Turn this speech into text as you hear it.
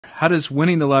how does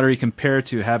winning the lottery compare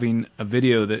to having a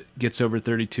video that gets over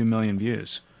 32 million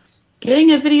views?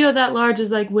 Getting a video that large is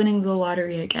like winning the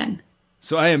lottery again.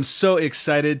 So I am so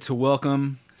excited to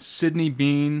welcome Sydney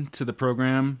Bean to the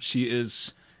program. She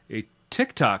is a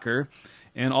TikToker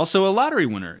and also a lottery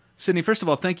winner. Sydney, first of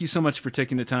all, thank you so much for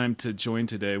taking the time to join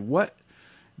today. What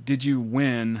did you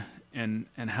win, and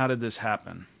how did this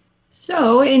happen?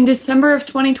 So in December of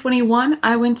 2021,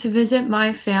 I went to visit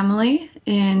my family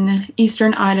in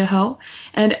eastern Idaho.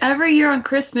 And every year on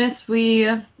Christmas, we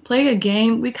play a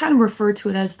game. We kind of refer to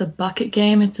it as the bucket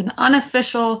game. It's an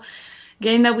unofficial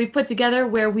game that we put together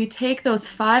where we take those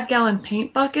 5-gallon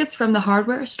paint buckets from the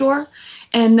hardware store,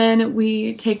 and then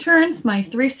we take turns, my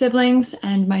 3 siblings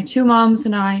and my 2 moms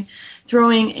and I,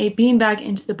 throwing a beanbag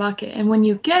into the bucket. And when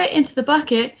you get it into the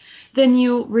bucket, then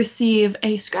you receive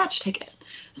a scratch ticket.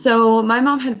 So my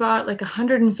mom had bought like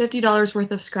 $150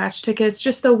 worth of scratch tickets,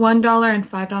 just the $1 and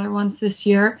 $5 ones this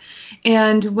year.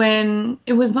 And when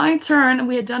it was my turn,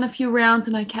 we had done a few rounds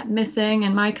and I kept missing,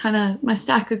 and my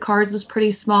stack of cards was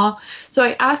pretty small. So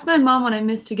I asked my mom when I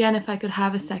missed again if I could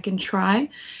have a second try.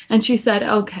 And she said,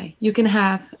 okay, you can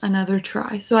have another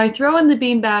try. So I throw in the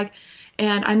beanbag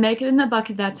and I make it in the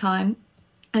bucket that time.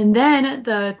 And then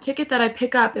the ticket that I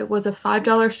pick up, it was a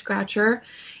 $5 scratcher.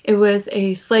 It was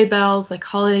a Sleigh Bells, like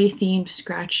holiday-themed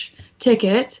scratch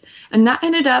ticket, and that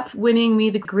ended up winning me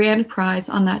the grand prize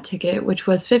on that ticket, which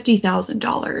was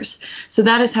 $50,000. So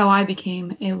that is how I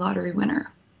became a lottery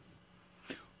winner.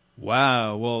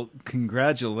 Wow. Well,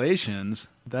 congratulations.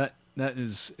 That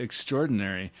is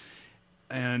extraordinary.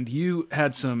 And you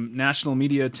had some national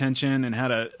media attention and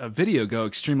had a video go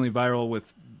extremely viral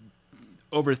with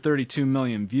over 32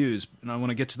 million views. And I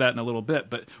want to get to that in a little bit.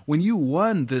 But when you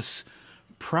won this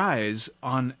prize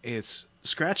on a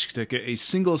scratch ticket, a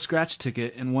single scratch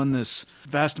ticket, and won this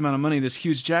vast amount of money, this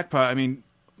huge jackpot, I mean,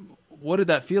 what did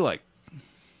that feel like?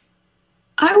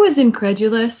 I was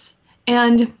incredulous.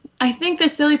 And I think the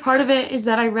silly part of it is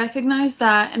that I recognized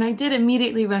that, and I did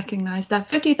immediately recognize that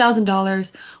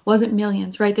 $50,000 wasn't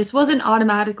millions, right? This wasn't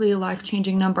automatically a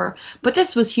life-changing number, but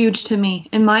this was huge to me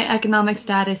in my economic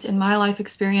status, in my life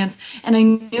experience, and I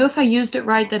knew if I used it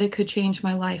right that it could change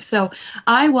my life. So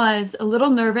I was a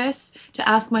little nervous to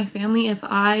ask my family if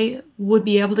I would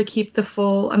be able to keep the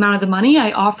full amount of the money.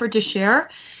 I offered to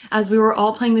share as we were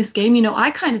all playing this game. You know,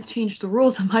 I kind of changed the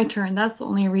rules on my turn. That's the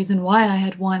only reason why I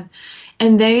had won.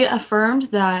 And they affirmed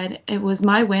that it was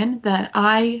my win, that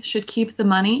I should keep the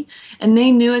money, and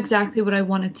they knew exactly what I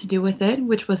wanted to do with it,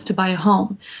 which was to buy a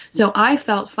home. So I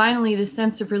felt finally this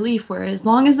sense of relief where as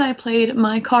long as I played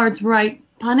my cards right,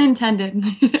 pun intended,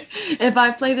 if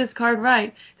I play this card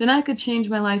right, then I could change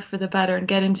my life for the better and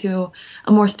get into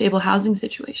a more stable housing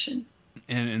situation.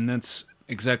 And that's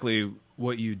exactly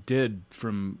what you did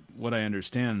from what I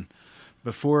understand.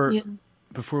 Before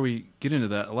we get into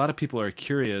that, a lot of people are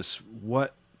curious,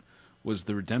 what was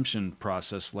the redemption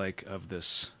process like of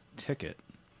this ticket?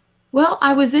 Well,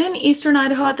 I was in eastern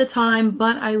Idaho at the time,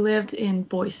 but I lived in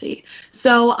Boise.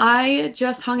 So I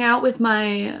just hung out with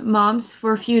my moms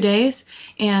for a few days,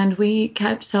 and we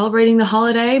kept celebrating the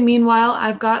holiday. Meanwhile,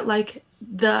 I've got like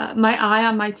my eye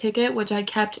on my ticket, which I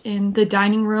kept in the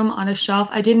dining room on a shelf.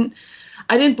 I didn't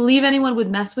believe anyone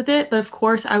would mess with it, but of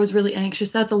course I was really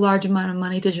anxious. That's a large amount of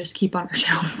money to just keep on a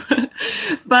shelf.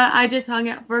 But I just hung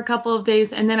out for a couple of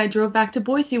days, and then I drove back to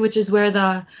Boise, which is where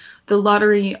the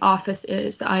lottery office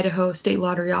is, the Idaho State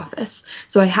Lottery office.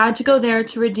 So I had to go there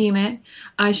to redeem it.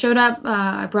 I showed up,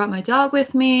 I brought my dog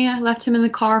with me. I left him in the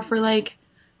car for like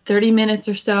 30 minutes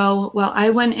or so. Well,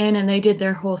 I went in and they did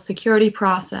their whole security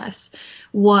process.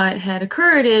 What had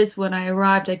occurred is when I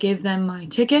arrived, I gave them my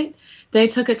ticket. They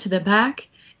took it to the back,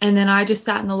 and then I just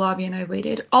sat in the lobby and I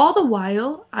waited. All the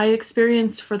while, I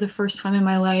experienced for the first time in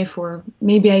my life, or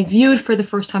maybe I viewed for the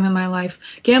first time in my life,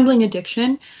 gambling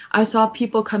addiction. I saw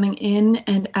people coming in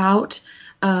and out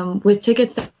with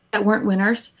tickets that weren't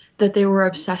winners, that they were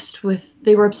obsessed with.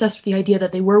 They were obsessed with the idea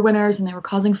that they were winners, and they were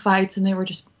causing fights, and they were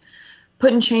just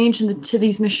putting change into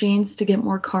these machines to get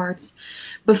more cards.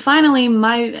 But finally,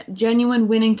 my genuine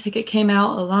winning ticket came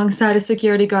out alongside a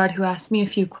security guard who asked me a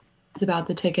few questions about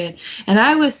the ticket, and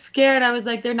I was scared. I was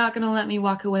like, they're not going to let me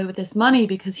walk away with this money,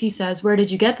 because he says, where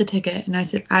did you get the ticket? And I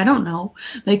said, I don't know,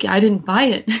 like I didn't buy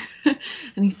it.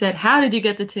 And he said, how did you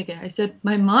get the ticket? I said,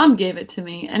 my mom gave it to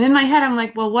me. And in my head I'm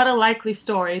like, well, what a likely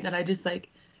story that I just like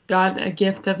got a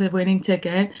gift of the winning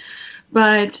ticket.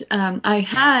 But I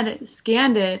had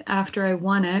scanned it after I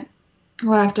won it,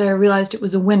 or after I realized it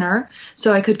was a winner,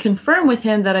 so I could confirm with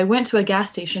him that I went to a gas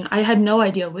station. I had no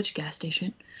idea which gas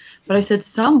station, but I said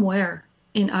somewhere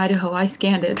in Idaho. I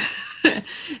scanned it.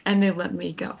 and they let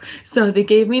me go. So they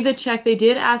gave me the check. They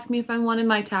did ask me if I wanted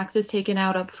my taxes taken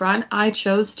out up front. I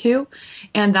chose to,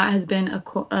 and that has been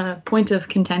a point of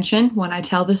contention when I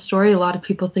tell this story. A lot of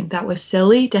people think that was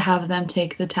silly to have them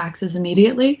take the taxes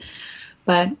immediately,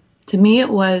 but to me it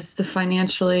was the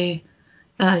financially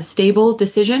stable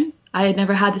decision. I had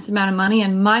never had this amount of money,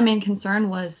 and my main concern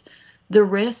was the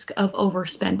risk of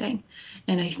overspending.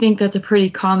 And I think that's a pretty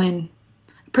common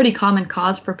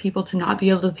cause for people to not be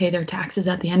able to pay their taxes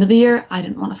at the end of the year. I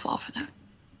didn't want to fall for that.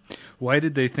 Why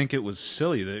did they think it was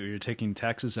silly that you're taking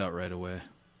taxes out right away?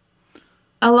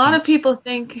 A lot of people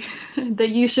think that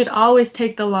you should always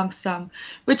take the lump sum,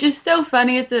 which is so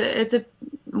funny. As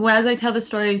I tell the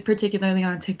story, particularly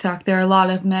on TikTok, there are a lot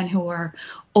of men who are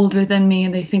older than me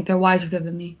and they think they're wiser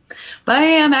than me. But I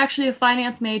am actually a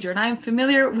finance major and I'm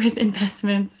familiar with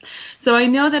investments. So I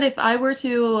know that if I were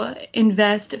to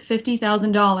invest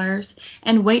 $50,000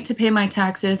 and wait to pay my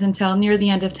taxes until near the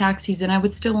end of tax season, I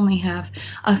would still only have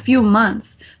a few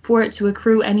months for it to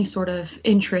accrue any sort of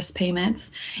interest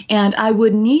payments. And I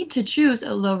would need to choose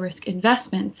a low risk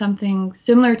investment, something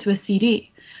similar to a CD.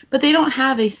 But they don't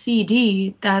have a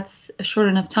CD that's a short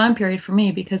enough time period for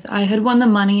me because I had won the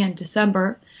money in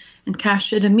December and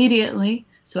cashed it immediately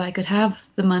so I could have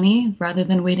the money rather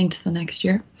than waiting till the next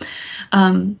year.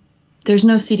 There's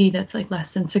no CD that's like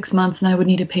less than 6 months, and I would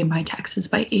need to pay my taxes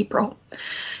by April.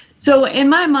 So in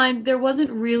my mind, there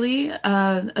wasn't really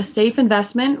a safe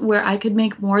investment where I could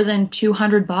make more than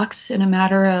 $200 in a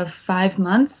matter of 5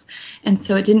 months. And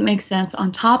so it didn't make sense,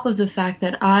 on top of the fact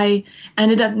that I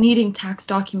ended up needing tax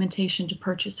documentation to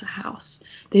purchase a house.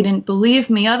 They didn't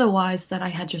believe me otherwise that I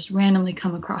had just randomly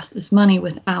come across this money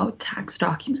without tax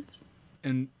documents.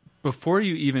 And before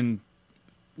you even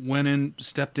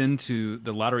stepped into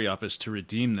the lottery office to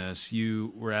redeem this,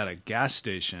 you were at a gas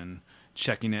station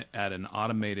checking it at an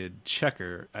automated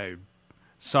checker. I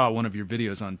saw one of your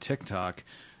videos on TikTok,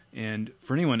 and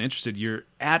for anyone interested, you're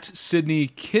at Sydney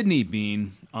Kidney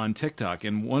Bean on TikTok.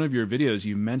 In one of your videos,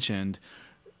 you mentioned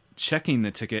checking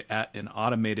the ticket at an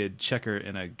automated checker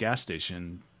in a gas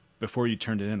station before you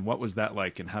turned it in. What was that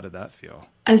like, and how did that feel?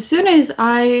 As soon as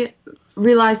I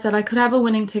realized that I could have a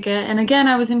winning ticket, and again,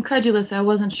 I was incredulous. I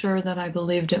wasn't sure that I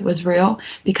believed it was real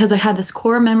because I had this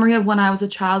core memory of when I was a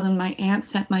child and my aunt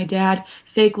sent my dad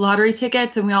fake lottery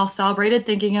tickets and we all celebrated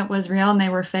thinking it was real and they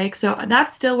were fake. So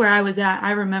that's still where I was at.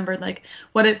 I remembered like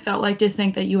what it felt like to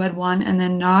think that you had won and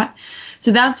then not.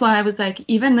 So that's why I was like,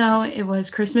 even though it was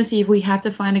Christmas Eve, we had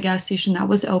to find a gas station that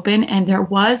was open, and there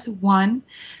was one.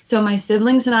 So my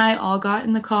siblings and I all got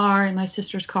in the car, in my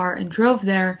sister's car, and drove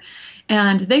there.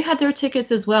 And they had their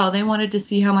tickets as well. They wanted to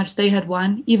see how much they had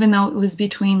won, even though it was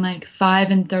between like $5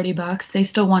 and $30. They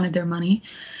still wanted their money.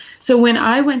 So when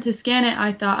I went to scan it,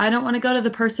 I thought, I don't want to go to the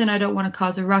person, I don't want to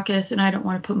cause a ruckus, and I don't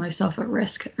want to put myself at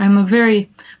risk. I'm a very,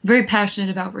 very passionate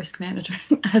about risk management,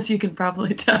 as you can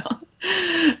probably tell.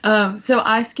 So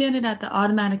I scanned it at the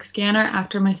automatic scanner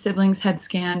after my siblings had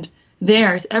scanned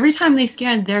theirs. Every time they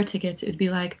scanned their tickets, it'd be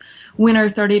like winner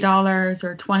 $30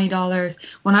 or $20.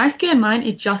 When I scanned mine,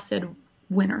 it just said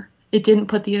winner. It didn't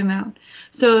put the amount.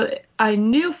 So I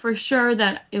knew for sure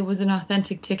that it was an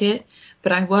authentic ticket,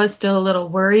 but I was still a little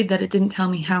worried that it didn't tell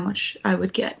me how much I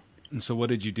would get. And so what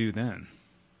did you do then?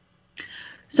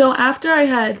 So after I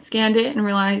had scanned it and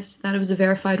realized that it was a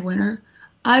verified winner,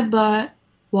 I bought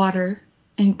water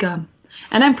and gum.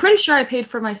 And I'm pretty sure I paid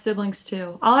for my siblings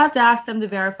too. I'll have to ask them to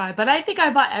verify, but I think I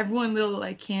bought everyone little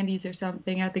like candies or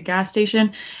something at the gas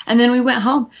station. And then we went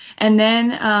home. And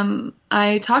then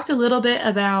I talked a little bit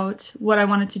about what I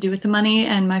wanted to do with the money,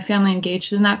 and my family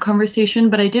engaged in that conversation,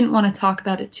 but I didn't want to talk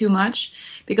about it too much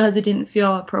because it didn't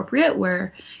feel appropriate,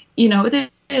 where, you know, it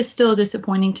is still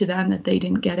disappointing to them that they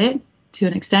didn't get it to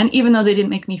an extent. Even though they didn't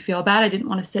make me feel bad, I didn't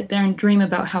want to sit there and dream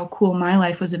about how cool my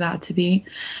life was about to be.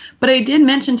 But I did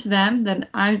mention to them that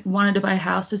I wanted to buy a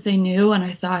house, as they knew, and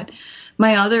I thought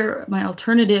my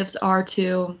alternatives are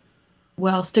to,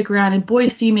 well, stick around in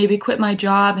Boise, maybe quit my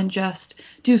job and just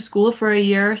do school for a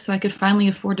year so I could finally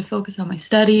afford to focus on my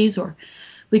studies, or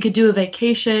we could do a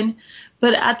vacation.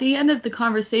 But at the end of the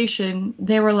conversation,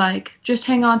 they were like, just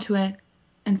hang on to it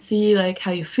and see like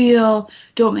how you feel.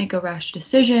 Don't make a rash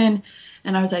decision.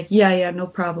 And I was like, yeah, no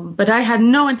problem. But I had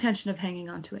no intention of hanging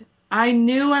on to it. I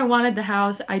knew I wanted the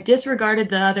house. I disregarded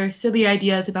the other silly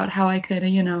ideas about how I could,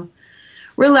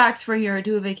 relax for a year or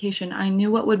do a vacation. I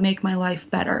knew what would make my life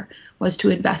better was to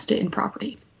invest it in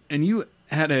property. And you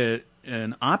had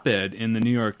an op-ed in the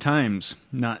New York Times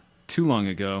not too long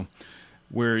ago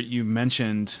where you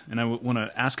mentioned, and I want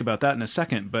to ask about that in a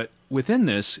second, but within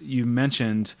this, you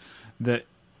mentioned that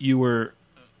you were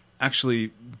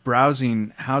actually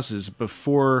browsing houses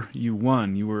before you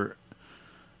won, were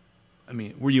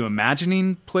you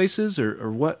imagining places,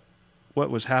 or what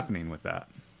was happening with that?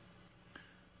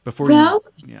 Well,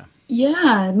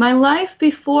 yeah, my life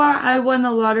before I won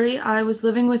the lottery, I was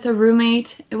living with a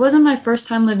roommate. It wasn't my first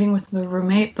time living with a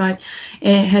roommate, but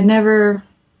it had never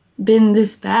been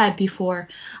this bad before.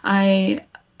 I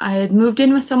had moved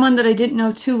in with someone that I didn't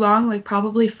know too long, like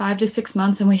probably 5 to 6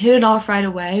 months, and we hit it off right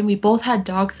away. We both had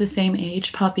dogs the same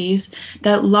age, puppies,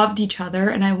 that loved each other,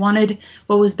 and I wanted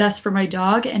what was best for my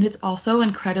dog, and it's also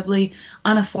incredibly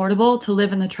unaffordable to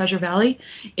live in the Treasure Valley.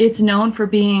 It's known for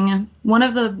being one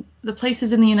of the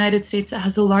places in the United States that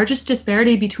has the largest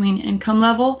disparity between income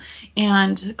level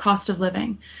and cost of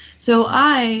living. So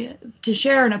to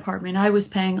share an apartment, I was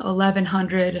paying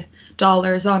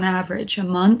 $1,100 on average a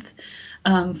month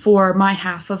for my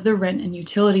half of the rent and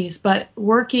utilities. But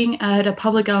working at a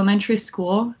public elementary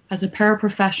school as a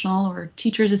paraprofessional or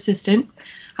teacher's assistant,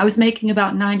 I was making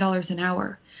about $9 an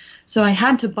hour. So I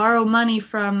had to borrow money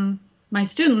from my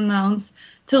student loans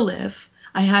to live.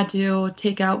 I had to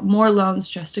take out more loans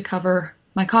just to cover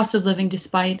my cost of living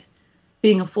despite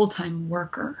being a full-time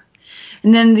worker.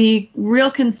 And then the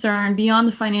real concern beyond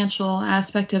the financial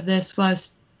aspect of this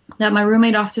was that my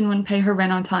roommate often wouldn't pay her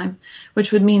rent on time,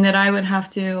 which would mean that I would have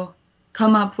to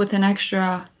come up with an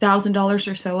extra $1,000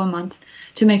 or so a month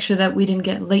to make sure that we didn't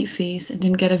get late fees and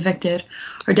didn't get evicted.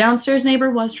 Our downstairs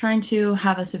neighbor was trying to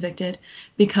have us evicted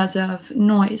because of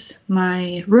noise.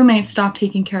 My roommate stopped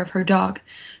taking care of her dog.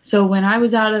 So when I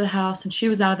was out of the house and she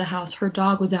was out of the house, her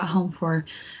dog was at home for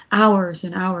hours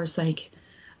and hours, like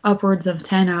upwards of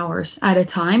 10 hours at a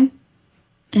time.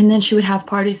 And then she would have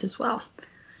parties as well.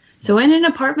 So in an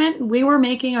apartment, we were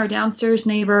making our downstairs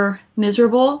neighbor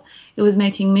miserable. It was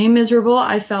making me miserable.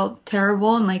 I felt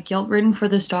terrible and like guilt-ridden for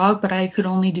this dog, but I could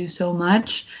only do so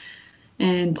much.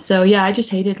 And so, yeah, I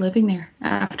just hated living there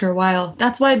after a while.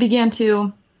 That's why I began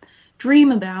to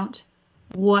dream about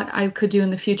what I could do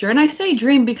in the future. And I say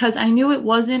dream because I knew it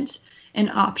wasn't an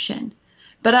option.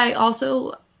 But I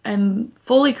also am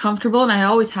fully comfortable, and I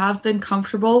always have been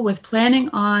comfortable with planning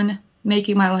on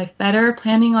making my life better,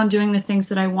 planning on doing the things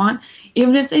that I want,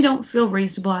 even if they don't feel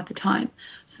reasonable at the time.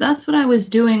 So that's what I was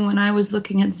doing when I was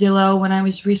looking at Zillow, when I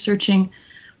was researching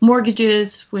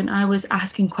mortgages, when I was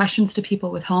asking questions to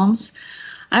people with homes.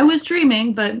 I was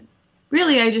dreaming, but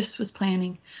really I just was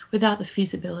planning without the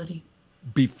feasibility.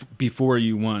 Before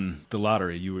you won the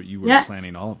lottery, you were Yes.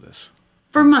 planning all of this.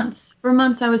 For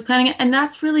months I was planning it, and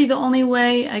that's really the only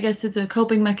way. I guess it's a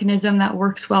coping mechanism that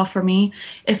works well for me.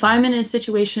 If I'm in a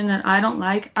situation that I don't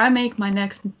like, I make my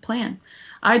next plan.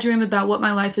 I dream about what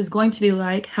my life is going to be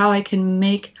like, how I can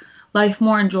make life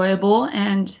more enjoyable,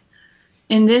 and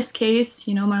in this case,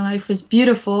 my life was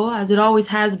beautiful, as it always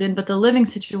has been, but the living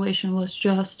situation was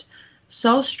just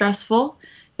so stressful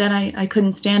that I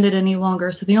couldn't stand it any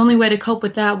longer. So the only way to cope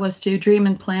with that was to dream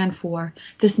and plan for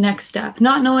this next step,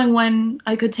 not knowing when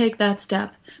I could take that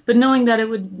step, but knowing that it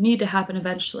would need to happen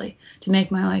eventually to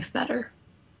make my life better.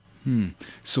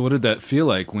 So what did that feel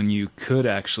like when you could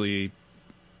actually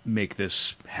make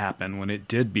this happen, when it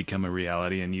did become a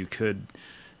reality and it could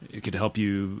help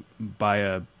you buy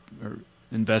or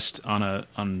invest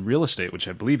on real estate, which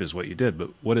I believe is what you did, but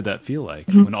what did that feel like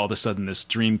when all of a sudden this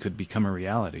dream could become a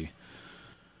reality?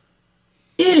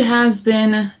 It has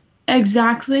been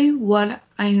exactly what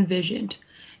I envisioned.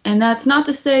 And that's not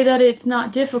to say that it's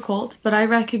not difficult, but I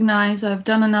recognize I've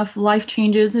done enough life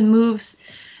changes and moves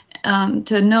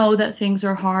to know that things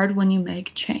are hard when you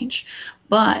make change.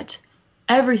 But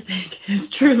everything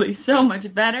is truly so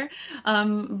much better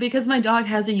because my dog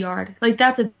has a yard. Like,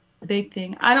 that's a big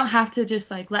thing. I don't have to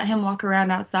just let him walk around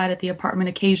outside at the apartment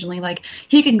occasionally. Like,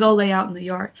 he can go lay out in the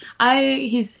yard.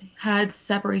 He's had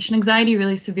separation anxiety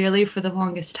really severely for the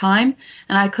longest time,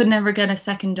 and I could never get a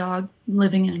second dog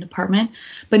living in an apartment.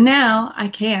 But now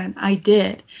I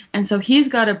did. And so he's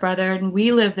got a brother, and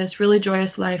we live this really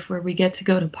joyous life where we get to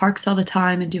go to parks all the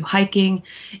time and do hiking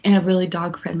in a really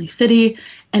dog-friendly city.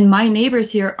 And my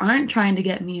neighbors here aren't trying to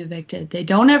get me evicted. They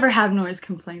don't ever have noise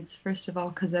complaints, first of all,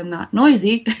 because I'm not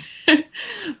noisy.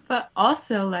 But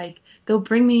also, they'll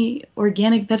bring me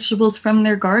organic vegetables from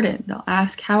their garden. They'll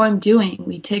ask how I'm doing.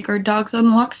 We take our dogs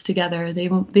on walks together. They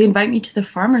invite me to the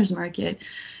farmer's market.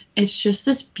 It's just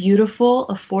this beautiful,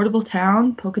 affordable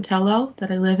town, Pocatello,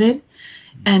 that I live in.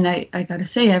 And I got to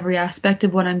say, every aspect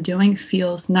of what I'm doing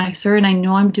feels nicer, and I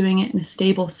know I'm doing it in a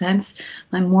stable sense.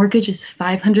 My mortgage is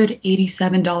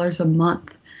 $587 a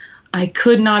month. I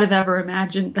could not have ever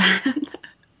imagined that.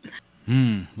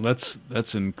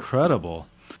 That's incredible.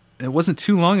 It wasn't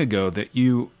too long ago that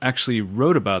you actually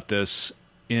wrote about this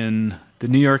in the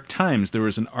New York Times. There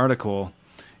was an article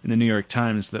in the New York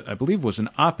Times that I believe was an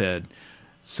op-ed.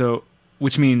 So,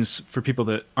 which means for people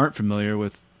that aren't familiar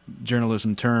with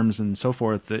journalism terms and so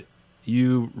forth, that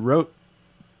you wrote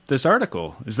this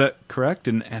article. Is that correct?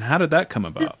 And how did that come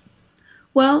about?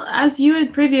 Well, as you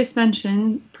had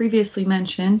previously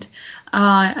mentioned,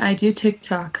 I do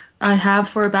TikTok. I have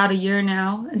for about a year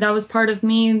now. That was part of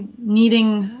me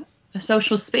needing a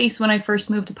social space when I first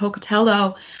moved to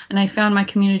Pocatello, and I found my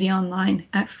community online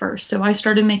at first. So I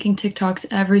started making TikToks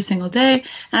every single day,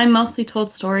 and I mostly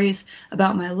told stories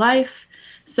about my life.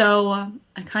 So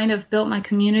I kind of built my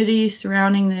community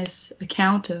surrounding this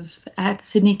account of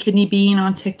 @SydneyKidneyBean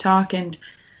on TikTok, and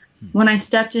when I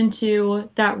stepped into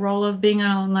that role of being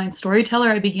an online storyteller,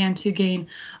 I began to gain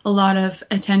a lot of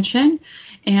attention,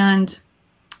 and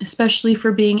especially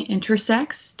for being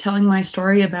intersex, telling my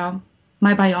story about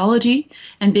my biology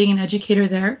and being an educator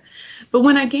there. But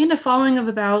when I gained a following of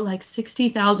about like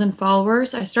 60,000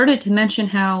 followers, I started to mention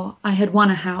how I had won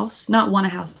a house. Not won a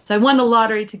house. I won the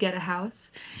lottery to get a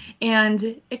house.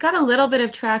 And it got a little bit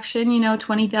of traction,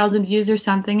 20,000 views or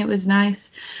something. It was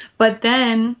nice. But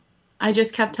then I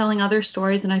just kept telling other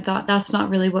stories, and I thought that's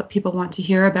not really what people want to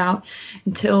hear about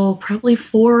until probably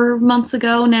 4 months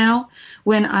ago now,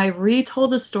 when I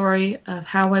retold the story of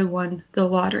how I won the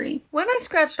lottery. When I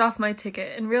scratched off my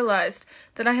ticket and realized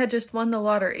that I had just won the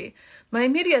lottery, my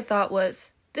immediate thought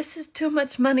was, this is too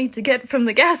much money to get from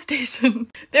the gas station.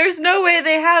 There's no way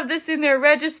they have this in their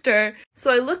register. So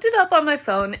I looked it up on my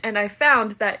phone, and I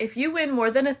found that if you win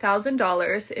more than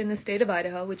 $1,000 in the state of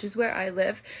Idaho, which is where I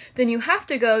live, then you have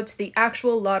to go to the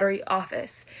actual lottery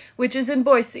office, which is in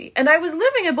Boise. And I was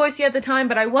living in Boise at the time,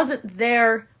 but I wasn't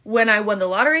there when I won the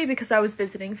lottery because I was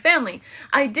visiting family.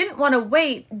 I didn't want to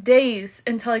wait days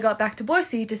until I got back to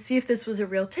Boise to see if this was a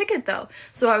real ticket, though.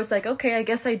 So I was like, okay, I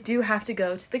guess I do have to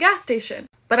go to the gas station.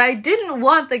 But I didn't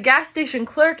want the gas station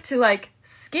clerk to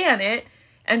scan it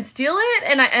and steal it,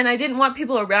 and I didn't want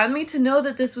people around me to know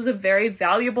that this was a very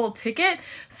valuable ticket,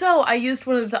 so I used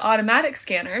one of the automatic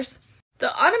scanners.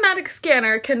 The automatic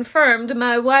scanner confirmed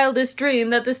my wildest dream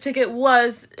that this ticket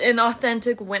was an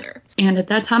authentic winner. And at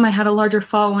that time I had a larger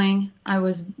following. I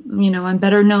was, I'm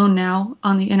better known now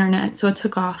on the internet, so it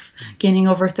took off, gaining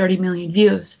over 30 million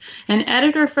views. An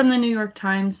editor from the New York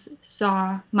Times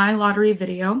saw my lottery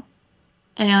video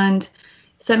and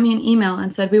sent me an email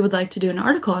and said we would like to do an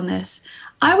article on this.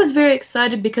 I was very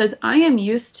excited because I am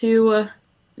used to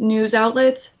news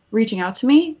outlets reaching out to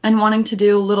me and wanting to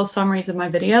do little summaries of my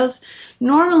videos.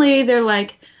 Normally they're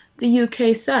like the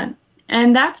UK Sun,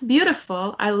 and that's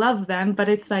beautiful. I love them, but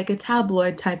it's like a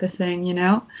tabloid type of thing,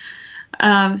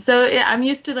 So yeah, I'm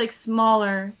used to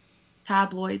smaller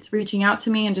tabloids reaching out to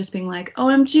me and just being like,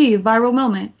 OMG, viral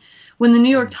moment. When the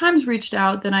New York Times reached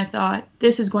out, then I thought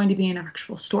this is going to be an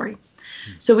actual story.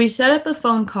 So we set up a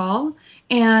phone call,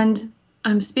 and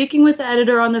I'm speaking with the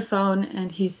editor on the phone,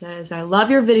 and he says, I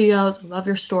love your videos, I love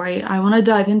your story, I want to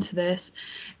dive into this.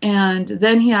 And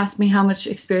then he asked me how much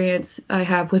experience I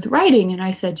have with writing, and I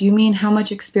said, do you mean how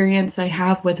much experience I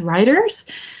have with writers?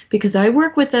 Because I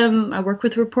work with them, I work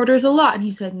with reporters a lot. And he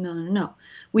said, no,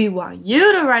 we want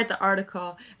you to write the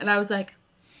article. And I was like,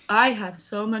 I have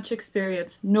so much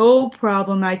experience, no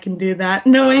problem, I can do that,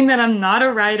 knowing that I'm not a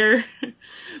writer.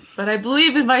 But I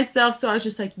believe in myself, so I was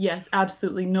just like, yes,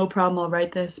 absolutely, no problem, I'll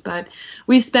write this. But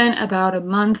we spent about a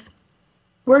month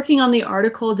working on the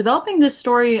article, developing this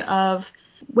story of,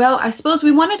 well, I suppose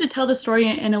we wanted to tell the story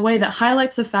in a way that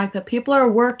highlights the fact that people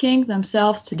are working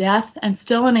themselves to death and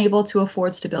still unable to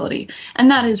afford stability.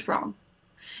 And that is wrong.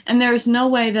 And there's no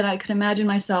way that I could imagine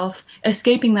myself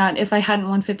escaping that if I hadn't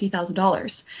won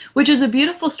 $50,000, which is a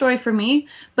beautiful story for me,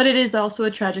 but it is also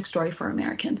a tragic story for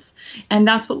Americans. And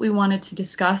that's what we wanted to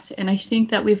discuss. And I think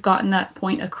that we've gotten that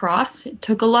point across. It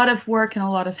took a lot of work and a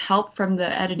lot of help from the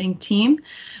editing team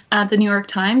at the New York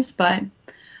Times, but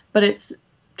it's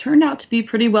turned out to be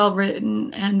pretty well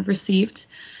written and received.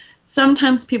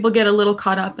 Sometimes people get a little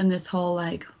caught up in this whole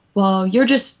well, you're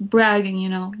just bragging,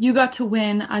 you got to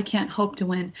win, I can't hope to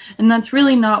win. And that's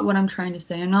really not what I'm trying to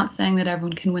say. I'm not saying that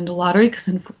everyone can win the lottery, because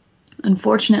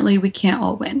unfortunately we can't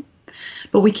all win.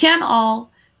 But we can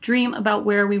all dream about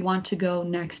where we want to go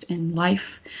next in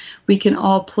life. We can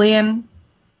all plan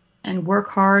and work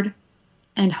hard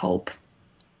and hope.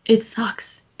 It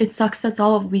sucks. That's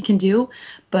all we can do.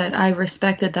 But I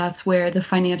respect that that's where the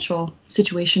financial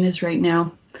situation is right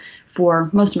now for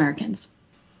most Americans.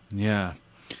 Yeah.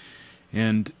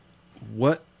 And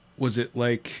what was it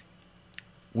like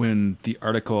when the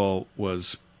article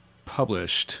was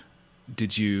published?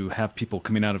 Did you have people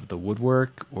coming out of the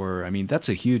woodwork? Or,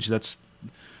 that's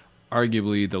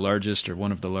arguably the largest or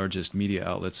one of the largest media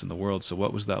outlets in the world. So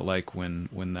what was that like when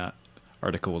that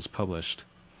article was published?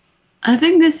 I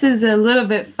think this is a little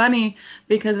bit funny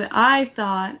because I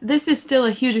thought this is still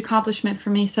a huge accomplishment for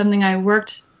me, something I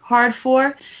worked hard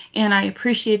for, and I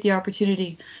appreciate the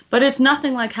opportunity. But it's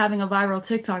nothing like having a viral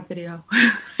TikTok video.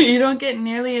 You don't get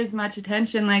nearly as much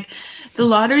attention. Like the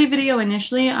lottery video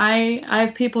initially, I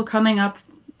have people coming up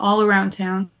all around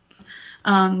town,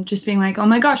 just being like, oh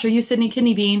my gosh, are you Sydney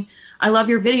Kidney Bean? I love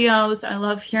your videos. I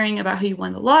love hearing about how you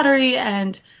won the lottery,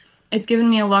 and it's given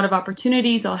me a lot of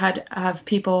opportunities. I'll have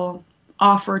people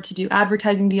offer to do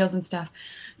advertising deals and stuff.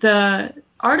 The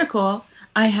article,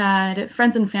 I had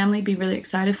friends and family be really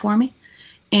excited for me,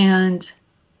 and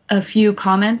a few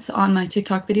comments on my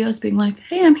TikTok videos being like,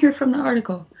 hey, I'm here from the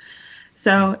article.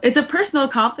 So it's a personal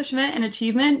accomplishment and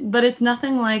achievement, but it's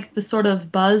nothing like the sort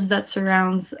of buzz that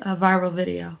surrounds a viral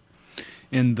video.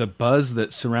 And the buzz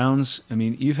that surrounds, I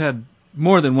mean, you've had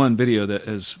more than one video that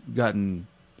has gotten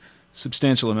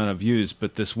substantial amount of views,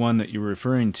 but this one that you were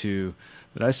referring to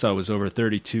that I saw was over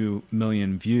 32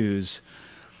 million views.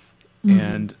 Mm-hmm.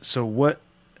 And so what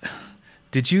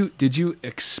did you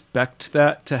expect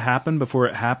that to happen before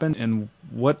it happened? And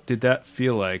what did that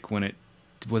feel like when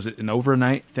was it an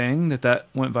overnight thing that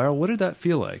went viral? What did that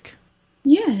feel like?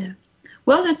 Yeah.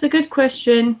 Well, that's a good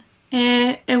question.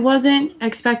 It wasn't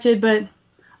expected, but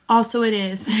also it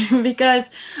is because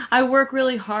I work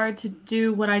really hard to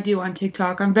do what I do on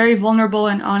TikTok. I'm very vulnerable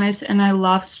and honest, and I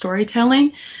love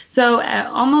storytelling. So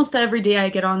almost every day I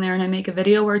get on there and I make a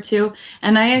video or two,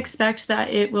 and I expect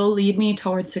that it will lead me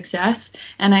towards success,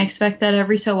 and I expect that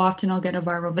every so often I'll get a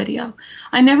viral video.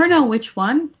 I never know which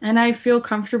one, and I feel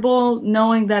comfortable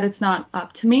knowing that it's not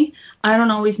up to me. I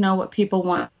don't always know what people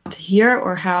want to hear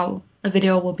or how a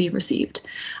video will be received.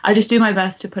 I just do my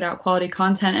best to put out quality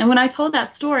content. And when I told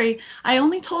that story, I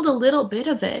only told a little bit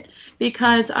of it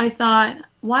because I thought,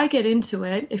 why get into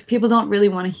it if people don't really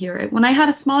want to hear it? When I had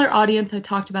a smaller audience, I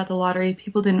talked about the lottery.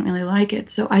 People didn't really like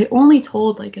it. So I only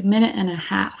told like a minute and a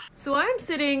half. So I'm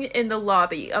sitting in the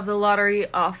lobby of the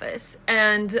lottery office,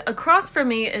 and across from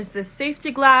me is the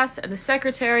safety glass and the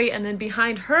secretary, and then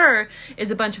behind her is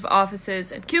a bunch of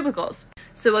offices and cubicles.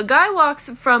 So a guy walks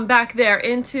from back there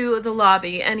into the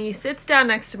lobby, and he sits down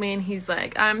next to me, and he's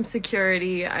like, I'm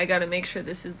security. I gotta make sure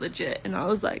this is legit. And I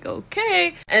was like,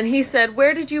 okay. And he said,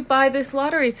 where did you buy this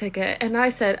lottery ticket? And I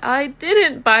said, I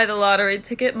didn't buy the lottery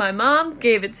ticket. My mom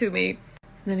gave it to me.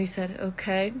 And then he said,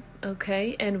 okay.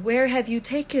 And where have you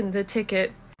taken the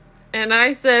ticket? And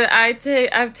I said,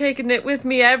 I've taken it with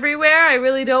me everywhere. I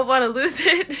really don't want to lose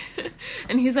it.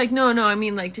 And he's like, no, I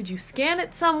mean, like, did you scan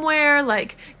it somewhere?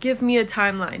 Like, give me a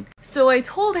timeline. So I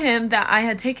told him that I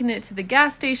had taken it to the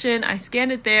gas station. I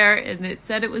scanned it there, and it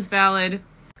said it was valid.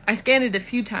 I scanned it a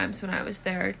few times when I was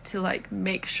there to, like,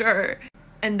 make sure.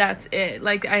 And that's it.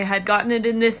 Like, I had gotten it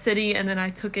in this city, and then I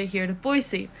took it here to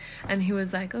Boise. And he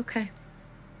was like, okay,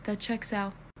 that checks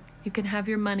out. You can have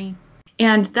your money.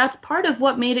 And that's part of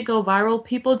what made it go viral.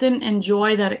 People didn't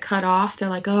enjoy that it cut off. They're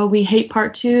like, oh, we hate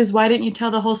part twos. Why didn't you tell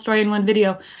the whole story in one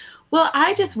video? Well,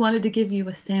 I just wanted to give you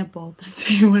a sample to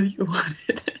see what you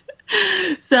wanted.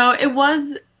 So it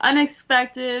was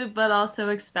unexpected, but also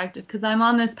expected, because I'm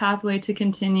on this pathway to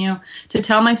continue to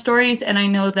tell my stories. And I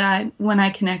know that when I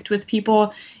connect with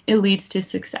people, it leads to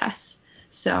success.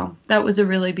 So that was a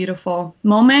really beautiful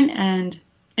moment, and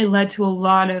it led to a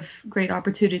lot of great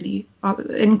opportunity,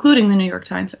 including the New York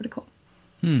Times article.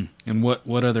 And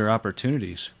what other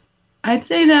opportunities? I'd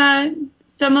say that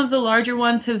some of the larger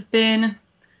ones have been,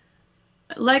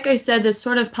 like I said, this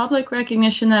sort of public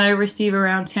recognition that I receive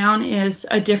around town is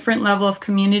a different level of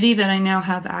community that I now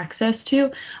have access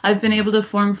to. I've been able to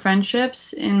form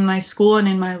friendships in my school and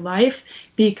in my life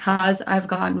because I've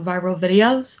gotten viral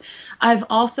videos. I've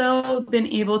also been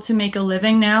able to make a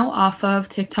living now off of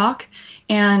TikTok.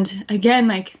 And again,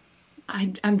 like,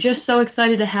 I'm just so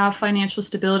excited to have financial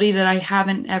stability that I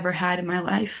haven't ever had in my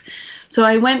life. So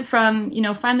I went from,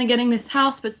 finally getting this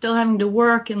house, but still having to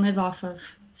work and live off of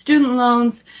student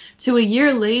loans, to a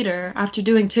year later, after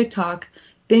doing TikTok,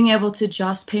 being able to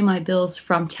just pay my bills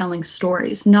from telling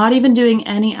stories, not even doing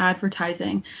any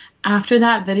advertising. After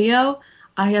that video,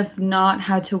 I have not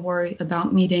had to worry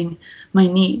about meeting my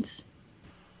needs.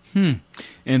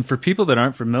 And for people that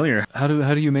aren't familiar, how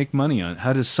do you make money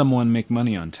how does someone make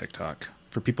money on TikTok?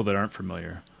 For people that aren't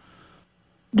familiar.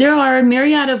 There are a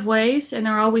myriad of ways, and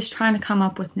they're always trying to come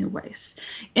up with new ways.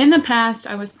 In the past,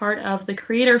 I was part of the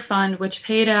Creator Fund, which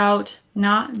paid out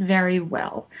not very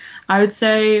well. I would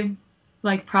say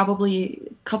like probably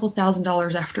a couple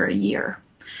 $1,000s after a year.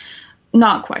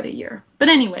 Not quite a year. But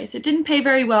anyways, it didn't pay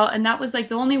very well, and that was like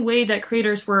the only way that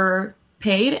creators were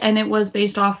paid, and it was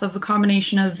based off of a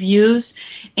combination of views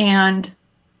and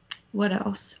what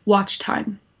else? Watch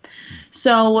time.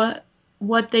 So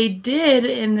what they did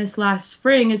in this last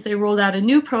spring is they rolled out a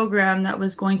new program that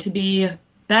was going to be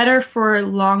better for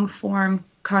long-form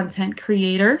content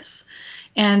creators,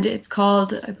 and it's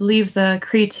called, I believe, the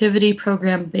Creativity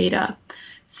Program Beta.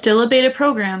 Still a beta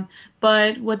program,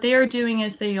 but what they are doing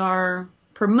is they are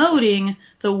promoting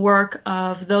the work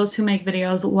of those who make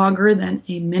videos longer than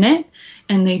a minute,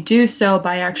 and they do so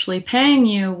by actually paying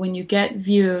you when you get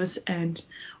views and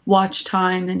watch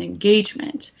time and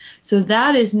engagement. So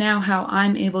that is now how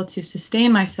I'm able to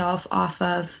sustain myself off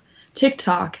of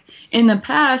TikTok. In the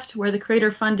past, where the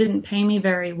Creator Fund didn't pay me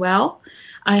very well,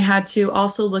 I had to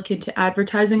also look into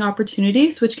advertising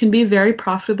opportunities, which can be very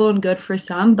profitable and good for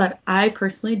some, but I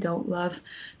personally don't love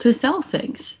to sell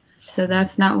things. So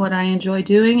that's not what I enjoy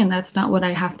doing, and that's not what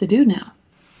I have to do now.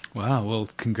 Wow. Well,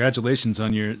 congratulations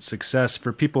on your success.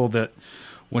 For people that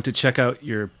want to check out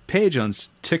your page on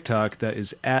TikTok, that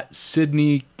is at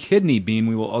Sydney Kidney Bean.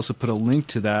 We will also put a link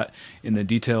to that in the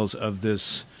details of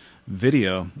this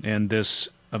video and this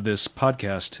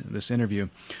podcast, this interview.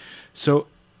 So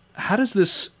how does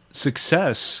this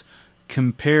success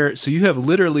compare? So you have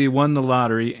literally won the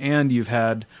lottery, and you've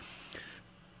had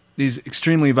these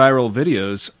extremely viral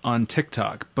videos on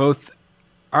TikTok, both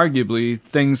arguably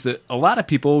things that a lot of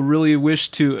people really wish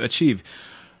to achieve.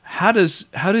 How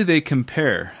do they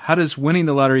compare? How does winning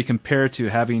the lottery compare to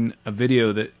having a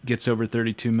video that gets over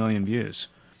 32 million views?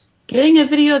 Getting a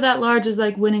video that large is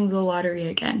like winning the lottery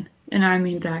again. And I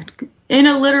mean that in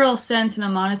a literal sense, in a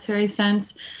monetary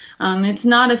sense. It's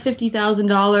not a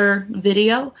 $50,000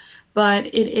 video, but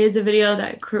it is a video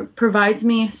that provides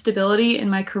me stability in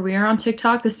my career on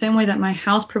TikTok, the same way that my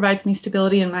house provides me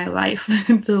stability in my life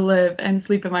to live and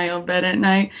sleep in my own bed at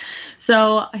night.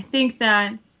 So I think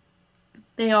that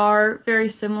they are very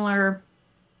similar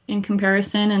in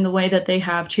comparison in the way that they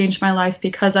have changed my life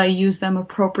because I use them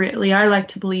appropriately. I like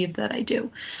to believe that I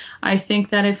do. I think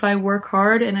that if I work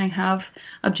hard and I have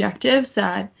objectives,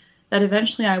 that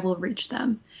eventually I will reach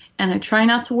them. And I try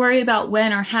not to worry about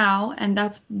when or how, and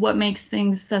that's what makes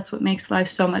life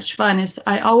so much fun, is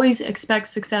I always expect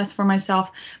success for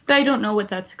myself, but I don't know what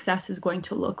that success is going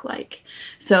to look like.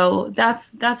 So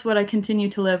that's what I continue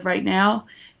to live right now,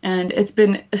 and it's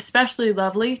been especially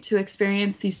lovely to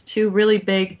experience these two really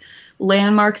big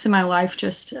landmarks in my life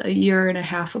just a year and a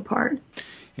half apart.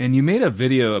 And you made a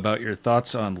video about your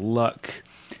thoughts on luck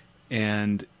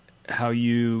and how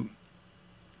you,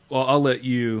 well, I'll let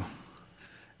you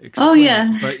explain. Oh,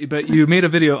 yeah. But you made a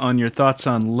video on your thoughts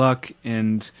on luck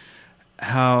and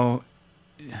how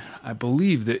I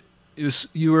believe that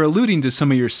you were alluding to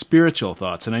some of your spiritual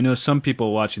thoughts. And I know some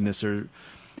people watching this are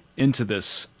into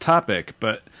this topic,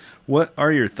 but what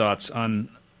are your thoughts on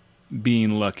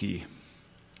being lucky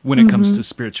when it comes to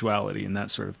spirituality and that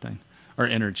sort of thing, or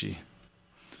energy?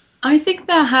 I think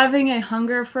that having a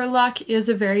hunger for luck is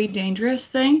a very dangerous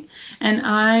thing, and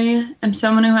I am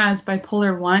someone who has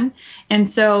bipolar 1, and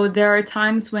so there are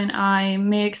times when I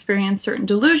may experience certain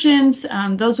delusions.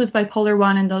 Those with bipolar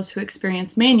 1 and those who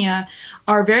experience mania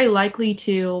are very likely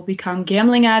to become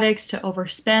gambling addicts, to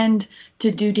overspend, to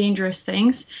do dangerous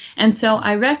things, and so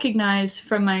I recognize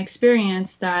from my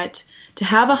experience that to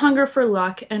have a hunger for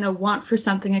luck and a want for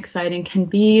something exciting can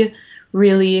be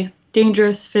really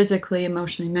dangerous physically,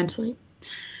 emotionally, mentally.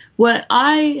 What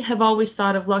I have always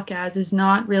thought of luck as is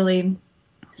not really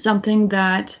something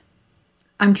that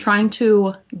I'm trying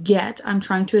to get, I'm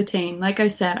trying to attain. Like I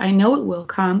said, I know it will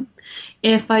come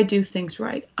if I do things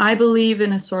right. I believe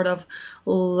in a sort of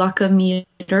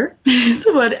luckometer, is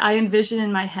what I envision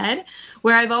in my head,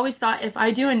 where I've always thought if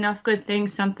I do enough good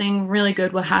things, something really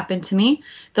good will happen to me.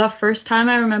 The first time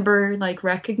I remember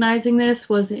recognizing this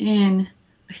was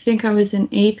I think I was in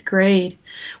 8th grade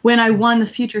when I won the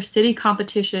Future City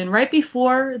competition. Right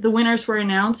before the winners were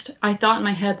announced, I thought in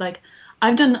my head,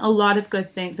 I've done a lot of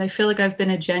good things. I feel like I've been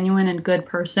a genuine and good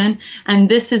person, and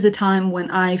this is a time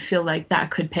when I feel like that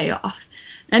could pay off.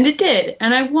 And it did,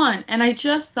 and I won. And I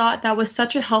just thought that was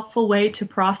such a helpful way to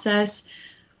process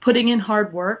putting in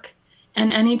hard work.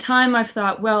 And anytime I've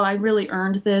thought, well, I really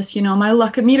earned this, my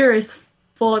luckometer is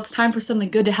full, it's time for something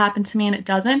good to happen to me, and it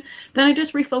doesn't, then I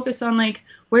just refocus on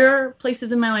where are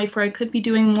places in my life where I could be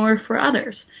doing more for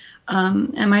others?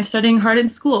 Am I studying hard in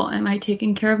school? Am I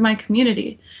taking care of my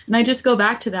community? And I just go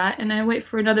back to that, and I wait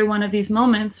for another one of these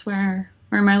moments where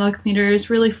my luck meter is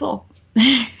really full.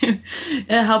 It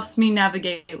helps me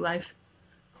navigate life.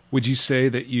 Would you say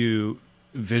that you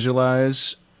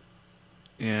visualize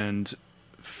and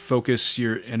focus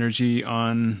your energy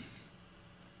on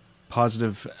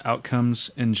positive outcomes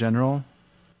in general?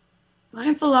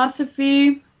 My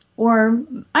philosophy, or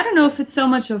I don't know if it's so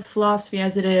much of philosophy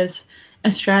as it is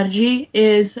a strategy,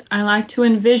 is I like to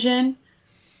envision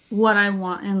what I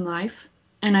want in life,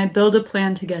 and I build a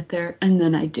plan to get there, and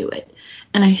then I do it.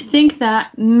 And I think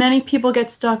that many people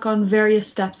get stuck on various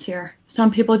steps here.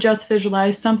 Some people just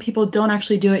visualize, some people don't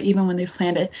actually do it even when they've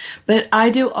planned it. But I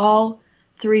do all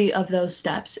three of those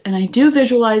steps, and I do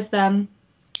visualize them.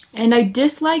 And I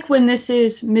dislike when this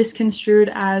is misconstrued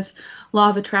as law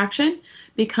of attraction,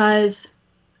 because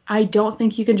I don't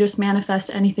think you can just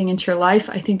manifest anything into your life.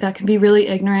 I think that can be really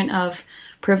ignorant of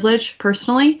privilege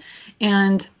personally,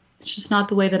 and it's just not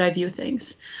the way that I view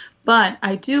things. But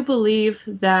I do believe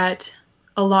that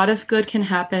a lot of good can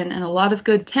happen, and a lot of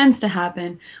good tends to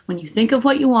happen when you think of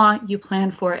what you want, you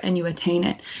plan for it, and you attain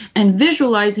it. And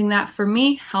visualizing that for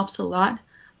me helps a lot.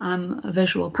 I'm a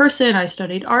visual person. I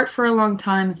studied art for a long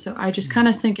time, so I just kind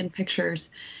of think in pictures.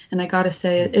 And I gotta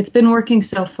say, it's been working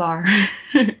so far.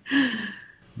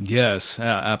 Yes,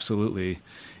 absolutely.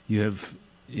 You have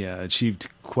achieved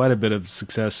quite a bit of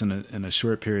success in a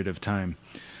short period of time.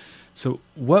 So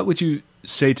what would you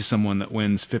say to someone that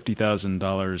wins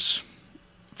 $50,000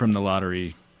 from the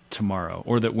lottery tomorrow,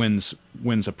 or that wins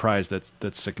a prize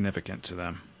that's significant to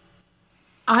them?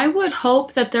 I would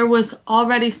hope that there was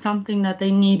already something that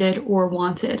they needed or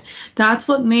wanted. That's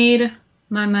what made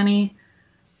my money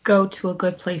go to a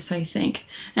good place, I think.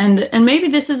 And maybe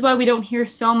this is why we don't hear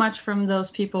so much from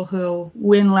those people who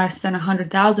win less than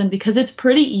 100,000, because it's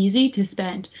pretty easy to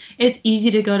spend. It's easy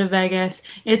to go to Vegas.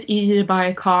 It's easy to buy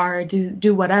a car,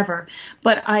 do whatever.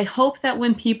 But I hope that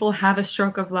when people have a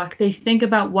stroke of luck, they think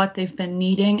about what they've been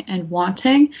needing and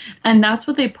wanting, and that's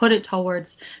what they put it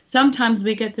towards. Sometimes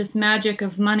we get this magic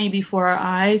of money before our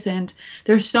eyes, and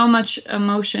there's so much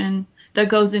emotion that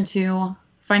goes into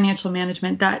financial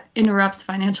management that interrupts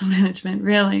financial management,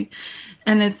 really.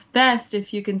 And it's best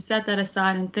if you can set that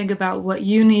aside and think about what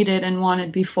you needed and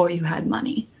wanted before you had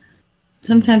money.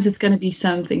 Sometimes it's going to be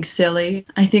something silly.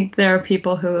 I think there are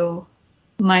people who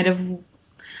might have,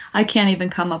 I can't even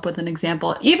come up with an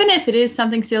example. Even if it is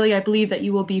something silly, I believe that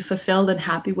you will be fulfilled and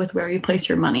happy with where you place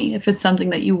your money if it's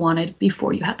something that you wanted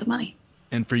before you had the money.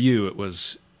 And for you,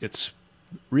 it's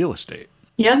real estate.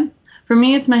 Yeah. For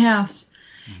me, it's my house.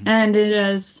 Mm-hmm. And it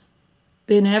has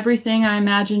been everything I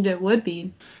imagined it would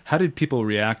be. How did people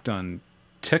react on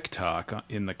TikTok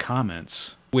in the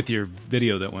comments with your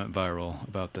video that went viral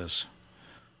about this?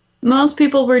 Most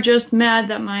people were just mad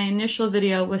that my initial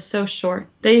video was so short.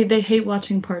 They hate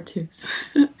watching part twos.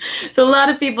 So a lot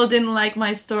of people didn't like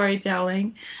my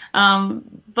storytelling.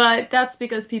 But that's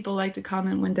because people like to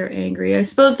comment when they're angry. I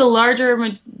suppose the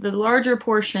larger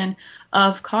portion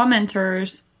of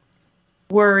commenters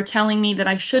were telling me that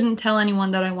I shouldn't tell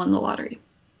anyone that I won the lottery.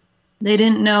 They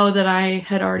didn't know that I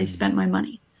had already spent my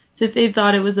money. So they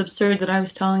thought it was absurd that I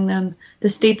was telling them the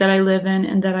state that I live in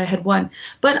and that I had won.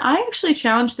 But I actually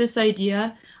challenged this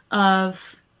idea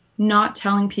of not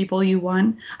telling people you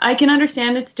won. I can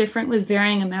understand it's different with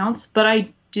varying amounts, but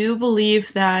I do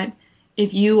believe that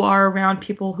if you are around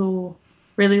people who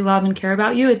really love and care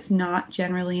about you, it's not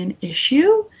generally an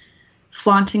issue.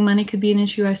 Flaunting money could be an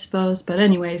issue, I suppose. But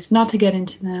anyways, not to get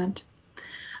into that.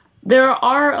 There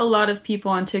are a lot of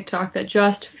people on TikTok that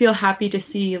just feel happy to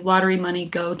see lottery money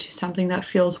go to something that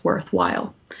feels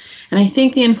worthwhile. And I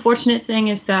think the unfortunate thing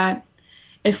is that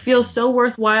it feels so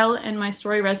worthwhile, and my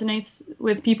story resonates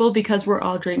with people because we're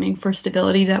all dreaming for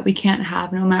stability that we can't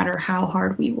have no matter how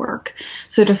hard we work.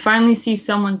 So to finally see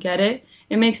someone get it,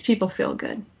 it makes people feel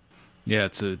good. Yeah,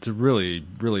 it's a really,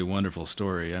 really wonderful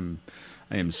story.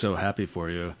 I am so happy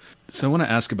for you. So I want to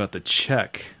ask about the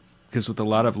check, because with a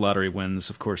lot of lottery wins,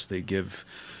 of course, they give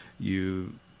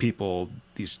you people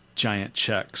these giant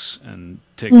checks and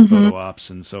take photo ops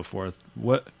and so forth.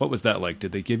 What was that like?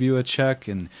 Did they give you a check,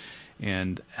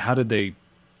 and how did they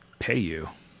pay you?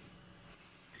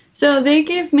 So they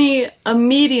gave me a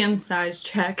medium-sized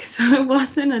check. So it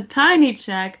wasn't a tiny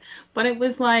check, but it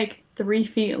was like 3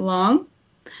 feet long.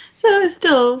 So it was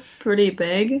still pretty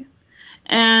big.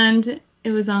 And it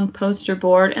was on poster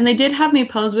board, and they did have me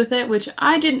pose with it, which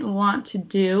I didn't want to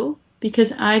do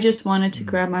because I just wanted to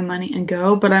grab my money and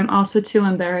go, but I'm also too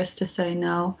embarrassed to say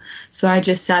no. So I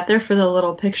just sat there for the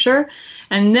little picture,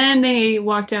 and then they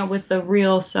walked out with the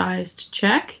real-sized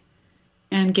check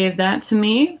and gave that to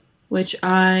me, which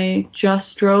I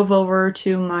just drove over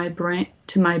to my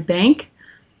bank.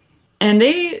 And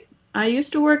I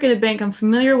used to work at a bank. I'm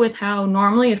familiar with how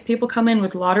normally if people come in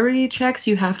with lottery checks,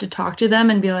 you have to talk to them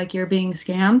and be like, you're being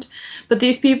scammed. But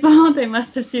these people, they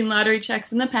must have seen lottery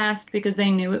checks in the past because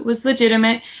they knew it was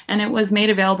legitimate, and it was made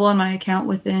available in my account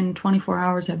within 24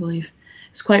 hours, I believe.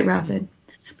 It was quite rapid.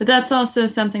 But that's also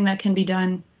something that can be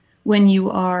done when you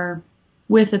are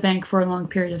with a bank for a long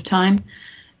period of time.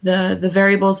 The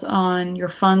variables on your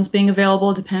funds being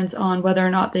available depends on whether or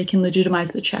not they can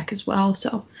legitimize the check as well.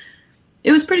 So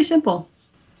it was pretty simple.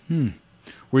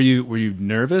 Were you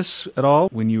nervous at all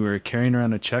when you were carrying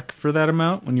around a check for that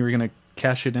amount when you were going to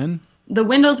cash it in? The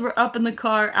windows were up in the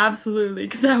car, absolutely,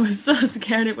 because I was so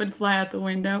scared it would fly out the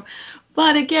window.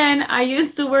 But again, I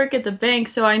used to work at the bank,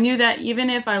 so I knew that even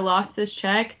if I lost this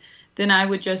check, then I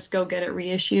would just go get it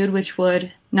reissued, which would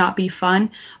not be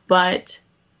fun. But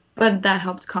that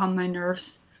helped calm my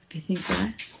nerves. I think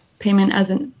that payment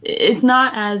it's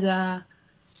not as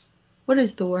what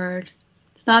is the word?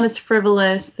 It's not as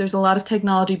frivolous. There's a lot of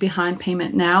technology behind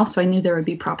payment now, so I knew there would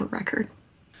be proper record.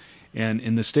 And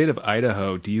in the state of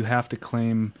Idaho, do you have to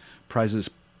claim prizes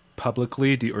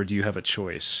publicly, or do you have a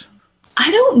choice?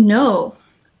 I don't know.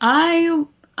 I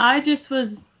just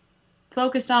was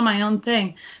focused on my own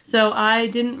thing. So I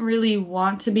didn't really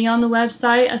want to be on the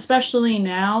website, especially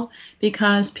now,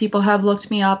 because people have looked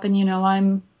me up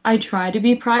and, I try to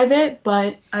be private,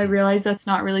 but I realize that's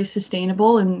not really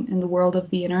sustainable in the world of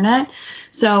the internet.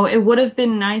 So it would have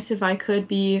been nice if I could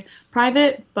be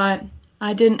private, but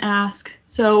I didn't ask.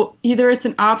 So either it's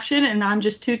an option and I'm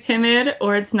just too timid,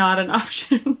 or it's not an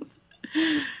option.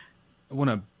 I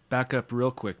want to back up real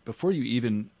quick. Before you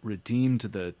even redeemed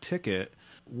the ticket,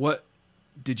 what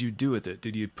did you do with it?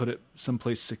 Did you put it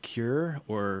someplace secure,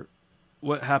 or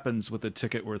what happens with a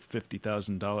ticket worth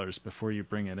 $50,000 before you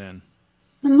bring it in?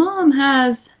 My mom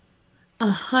has a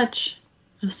hutch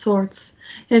of sorts.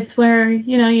 It's where,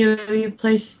 you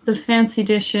place the fancy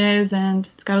dishes, and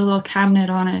it's got a little cabinet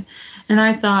on it. And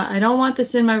I thought, I don't want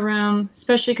this in my room,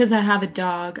 especially because I have a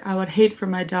dog. I would hate for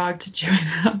my dog to chew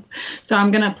it up. So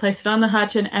I'm going to place it on the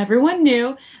hutch, and everyone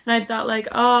knew. And I thought,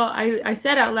 I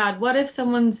said out loud, what if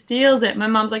someone steals it? My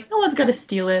mom's like, no one's going to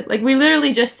steal it. We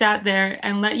literally just sat there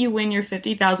and let you win your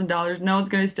 $50,000. No one's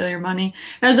going to steal your money.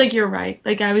 And I was like, you're right.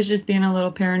 I was just being a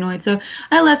little paranoid. So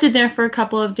I left it there for a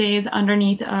couple of days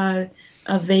underneath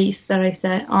a vase that I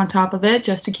set on top of it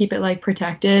just to keep it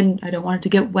protected. I don't want it to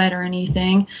get wet or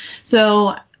anything.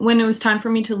 So when it was time for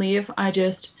me to leave, I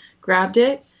just grabbed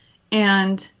it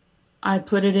and I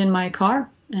put it in my car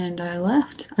and I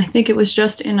left. I think it was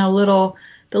just in the little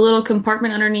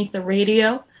compartment underneath the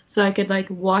radio, so I could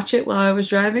watch it while I was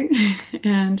driving.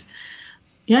 And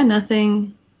yeah,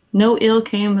 no ill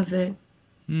came of it,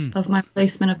 of my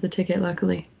placement of the ticket,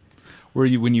 luckily. Were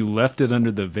you, when you left it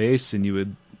under the vase, and you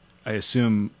would, I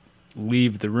assume,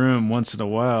 leave the room once in a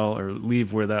while, or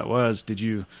leave where that was, did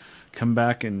you come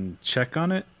back and check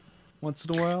on it once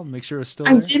in a while, make sure it's still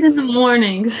there? I did in the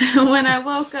mornings. When I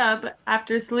woke up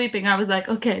after sleeping, I was like,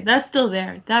 okay, that's still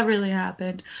there. That really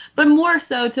happened. But more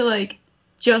so to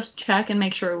just check and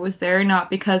make sure it was there, not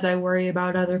because I worry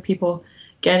about other people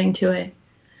getting to it.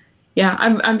 Yeah,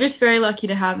 I'm just very lucky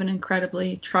to have an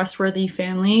incredibly trustworthy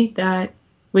family that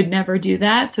would never do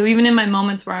that. So even in my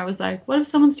moments where I was like, what if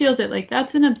someone steals it?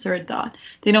 That's an absurd thought.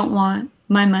 They don't want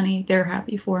my money. They're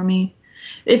happy for me.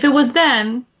 If it was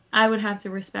them, I would have to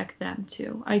respect them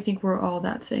too. I think we're all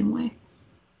that same way.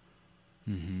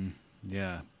 Mm-hmm.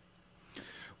 Yeah.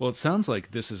 Well, it sounds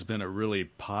like this has been a really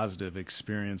positive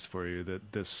experience for you,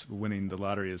 that this winning the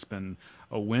lottery has been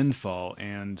a windfall,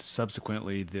 and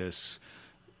subsequently this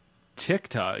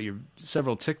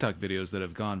several TikTok videos that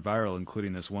have gone viral,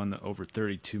 including this one that over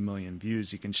 32 million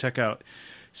views. You can check out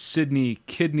Sydney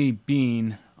Kidney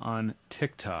Bean on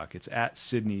TikTok. It's at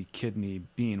Sydney Kidney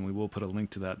Bean. We will put a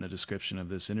link to that in the description of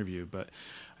this interview. But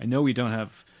I know we don't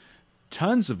have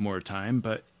tons of more time,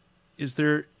 but is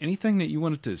there anything that you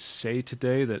wanted to say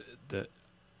today that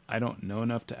I don't know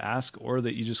enough to ask, or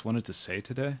that you just wanted to say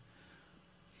today?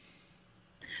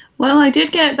 Well, I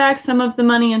did get back some of the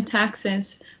money in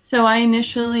taxes. So I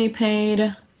initially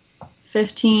paid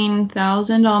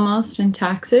 $15,000 almost in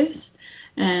taxes.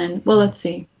 And, well, let's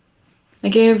see. I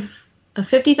gave a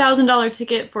 $50,000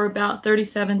 ticket for about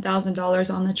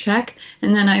 $37,000 on the check,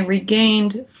 and then I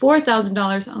regained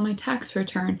 $4,000 on my tax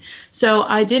return. So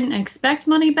I didn't expect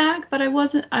money back, but I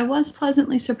was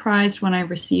pleasantly surprised when I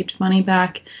received money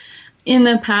back. In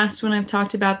the past, when I've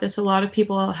talked about this, a lot of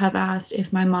people have asked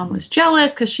if my mom was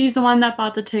jealous because she's the one that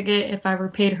bought the ticket, if I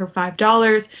repaid her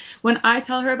 $5. When I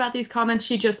tell her about these comments,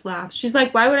 she just laughs. She's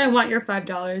like, why would I want your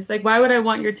 $5? Why would I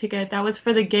want your ticket? That was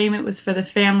for the game. It was for the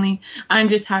family. I'm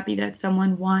just happy that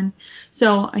someone won.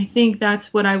 So I think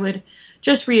that's what I would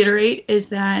just reiterate, is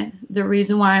that the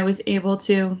reason why I was able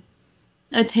to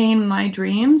attain my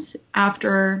dreams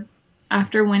after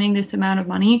after winning this amount of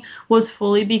money was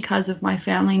fully because of my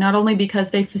family, not only because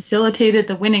they facilitated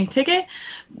the winning ticket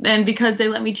and because they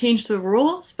let me change the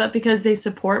rules, but because they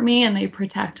support me and they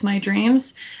protect my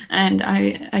dreams. And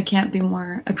I can't be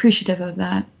more appreciative of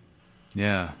that.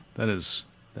 Yeah, that is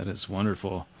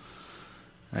wonderful.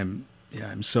 I'm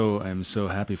so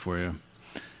happy for you.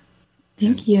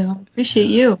 Thank you. Appreciate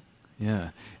you. Yeah.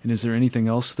 And is there anything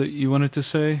else that you wanted to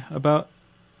say about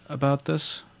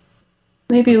this?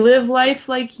 Maybe live life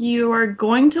like you are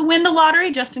going to win the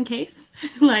lottery just in case.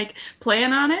 Like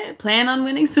plan on it, plan on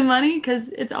winning some money, because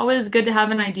it's always good to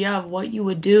have an idea of what you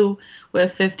would do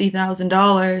with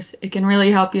 $50,000. It can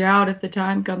really help you out if the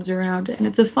time comes around, and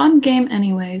it's a fun game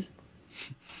anyways.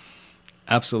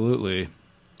 Absolutely.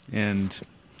 And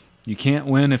you can't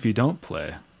win if you don't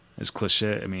play. As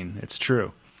cliche, I mean, it's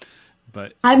true.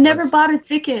 But I've never bought a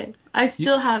ticket. I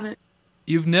still haven't.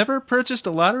 You've never purchased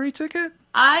a lottery ticket?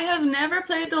 I have never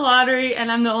played the lottery,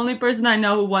 and I'm the only person I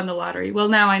know who won the lottery. Well,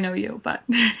 now I know you, but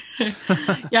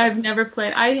yeah, I've never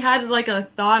played. I had like a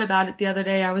thought about it the other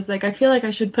day. I was like, I feel like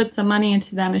I should put some money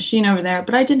into that machine over there,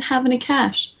 but I didn't have any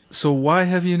cash. So why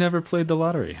have you never played the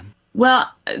lottery?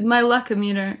 Well, my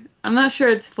luck-o-meter, I'm not sure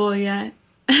it's full yet.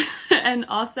 And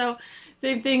also,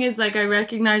 same thing is like I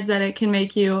recognize that it can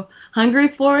make you hungry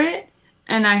for it,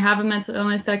 and I have a mental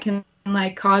illness that can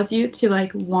like cause you to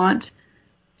like want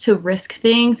to risk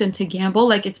things and to gamble.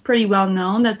 Like it's pretty well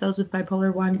known that those with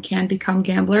bipolar 1 can become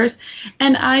gamblers.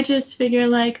 And I just figure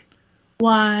like,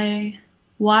 why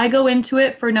go into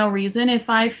it for no reason? If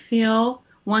I feel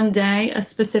one day a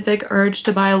specific urge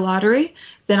to buy a lottery,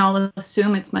 then I'll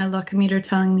assume it's my luck-o-meter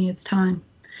telling me it's time.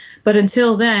 But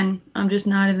until then, I'm just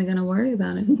not even going to worry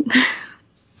about it.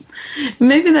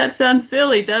 Maybe that sounds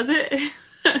silly, does it?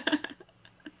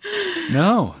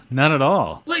 No, not at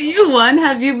all. Well, you won.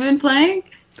 Have you been playing?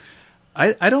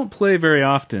 I don't play very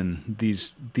often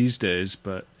these days,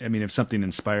 but I mean, if something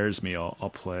inspires me,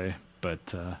 I'll play.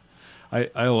 But I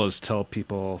always tell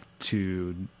people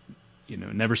to,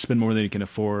 never spend more than you can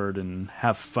afford and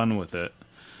have fun with it.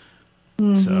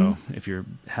 Mm-hmm. So if you're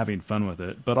having fun with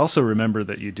it, but also remember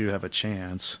that you do have a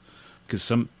chance, because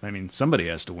somebody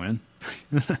has to win.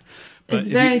 It's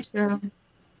very true.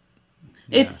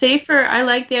 Yeah. It's safer. I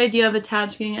like the idea of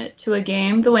attaching it to a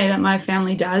game the way that my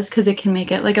family does, because it can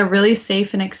make it like a really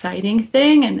safe and exciting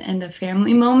thing and a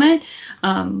family moment,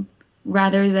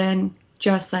 rather than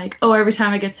just like, oh, every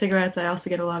time I get cigarettes, I also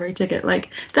get a lottery ticket. Like,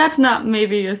 that's not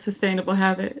maybe a sustainable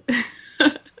habit.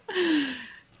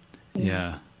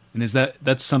 Yeah. And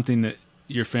that's something that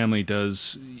your family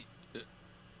does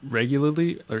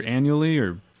regularly or annually,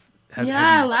 or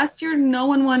last year no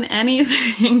one won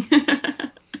anything.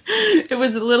 It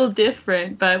was a little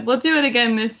different, but we'll do it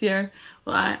again this year.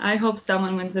 Well, I hope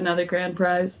someone wins another grand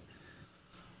prize.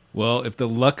 Well, if the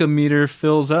luck-o-meter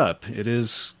fills up, it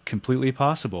is completely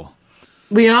possible.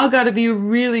 We all got to be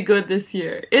really good this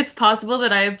year. It's possible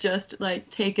that I have just like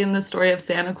taken the story of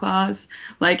Santa Claus.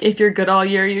 Like, if you're good all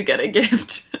year, you get a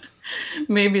gift.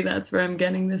 Maybe that's where I'm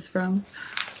getting this from.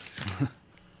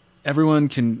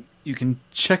 You can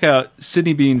check out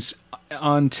Sydney Beans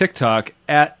on TikTok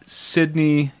at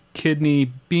Sydney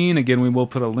Kidney Bean. Again, we will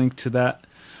put a link to that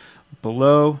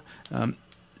below.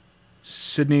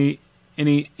 Sydney,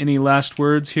 any last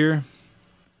words here?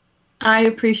 I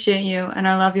appreciate you, and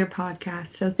I love your podcast,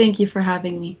 so thank you for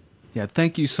having me. Yeah,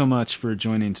 thank you so much for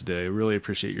joining today. I really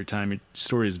appreciate your time. Your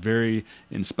story is very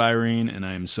inspiring, and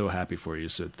I am so happy for you,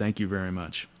 so thank you very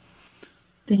much.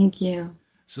 Thank you.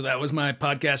 So that was my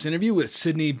podcast interview with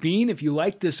Sydney Bean. If you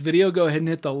liked this video, go ahead and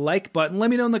hit the like button. Let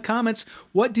me know in the comments,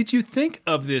 what did you think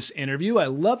of this interview? I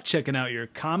love checking out your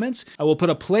comments. I will put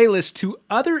a playlist to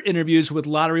other interviews with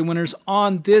lottery winners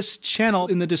on this channel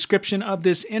in the description of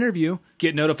this interview.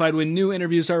 Get notified when new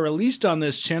interviews are released on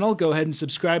this channel. Go ahead and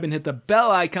subscribe and hit the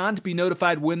bell icon to be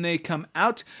notified when they come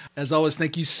out. As always,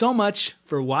 thank you so much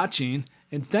for watching,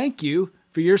 and thank you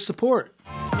for your support.